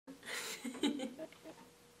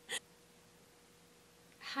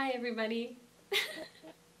Hi everybody.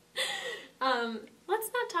 Let's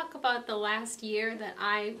not talk about the last year that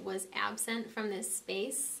I was absent from this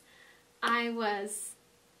space. I was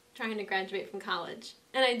trying to graduate from college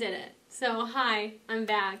and I did it. So hi, I'm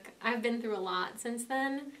back. I've been through a lot since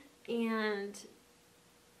then and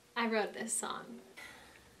I wrote this song.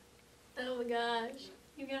 Oh my gosh,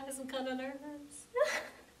 you guys, I'm kind of nervous.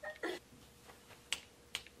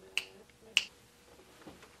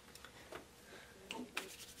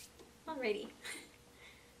 Alrighty.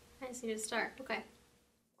 I just need to start. Okay.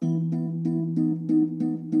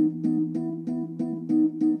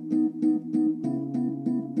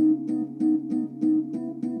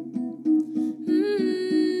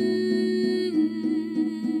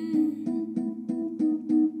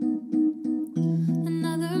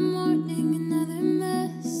 Another morning, another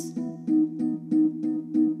mess,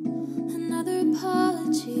 another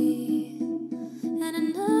apology, and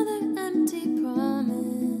another empty promise.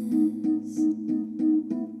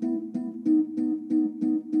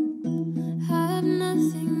 I have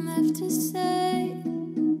nothing left to say.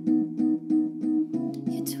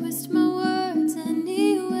 You twist my words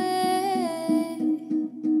anyway.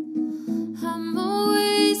 I'm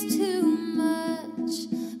always too much,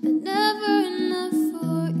 but never enough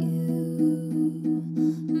for you.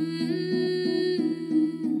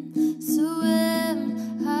 So am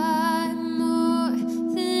I more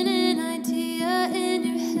than an idea in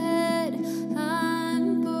your head?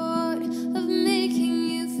 I'm bored of making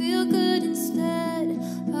you feel good instead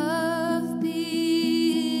of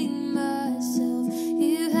being myself.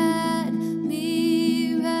 You had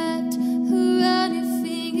me wrapped around your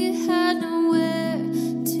finger, had nowhere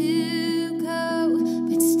to go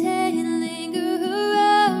but stay and linger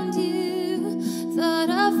around you. Thought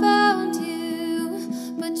I found you,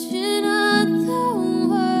 but you're not the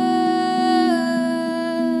one.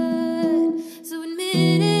 So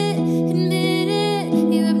admit it,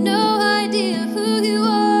 you have no idea who you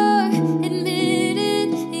are. Admit it,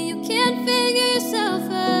 you can't figure yourself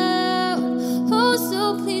out. Oh,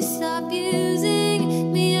 so please stop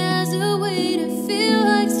using me as a way to feel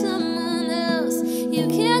like someone else. You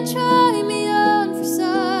can't try me on for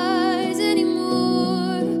size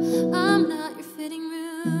anymore. I'm not your fitting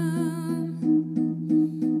room.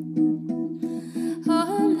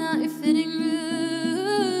 Oh, I'm not your fitting room.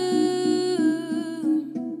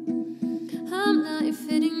 I'm not your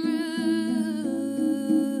fitting room.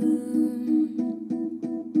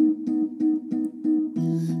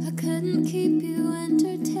 I couldn't keep you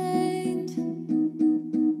entertained.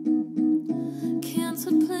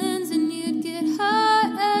 Canceled plans and you'd get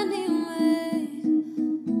high anyway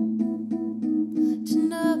to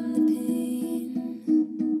numb the pain.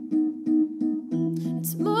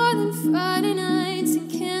 It's more than Friday nights and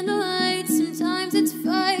candlelight. Sometimes it's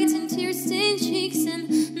fights and tear-stained cheeks and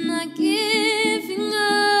not giving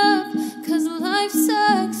up, 'cause life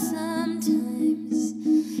sucks sometimes.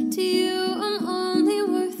 To you, I'm only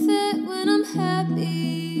worth it when I'm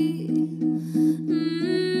happy.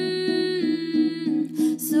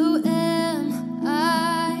 So am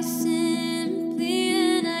I simply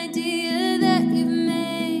an idea that you've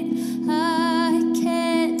made? I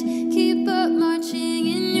can't keep up marching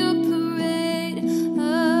in your parade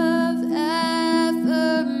of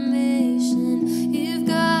affirmation. You've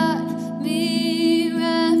got me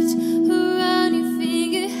wrapped around your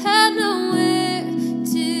finger, had nowhere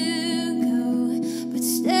to go but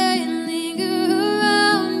stay and linger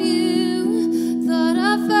around you. Thought I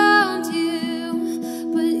found you,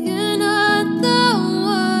 but you're not the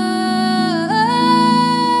one.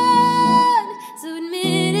 So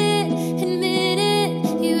admit it,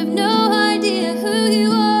 you have no idea who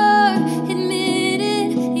you are. Admit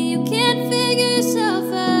it, you can't figure yourself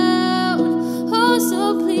out. Oh,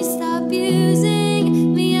 so please stop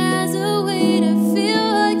using me as a way to feel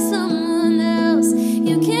like someone else.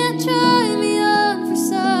 You can't try me on for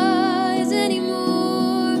size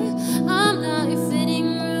anymore. I'm not your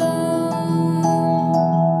fitting room.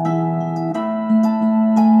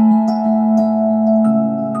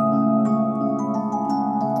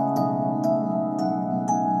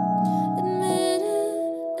 Admit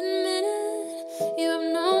it, you have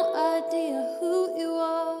no idea who you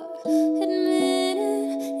are. Admit it,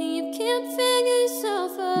 and you can't figure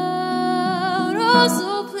yourself out. Oh,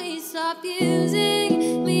 so please stop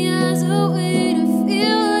using me as a way to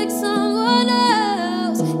feel like someone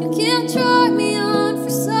else. You can't try me on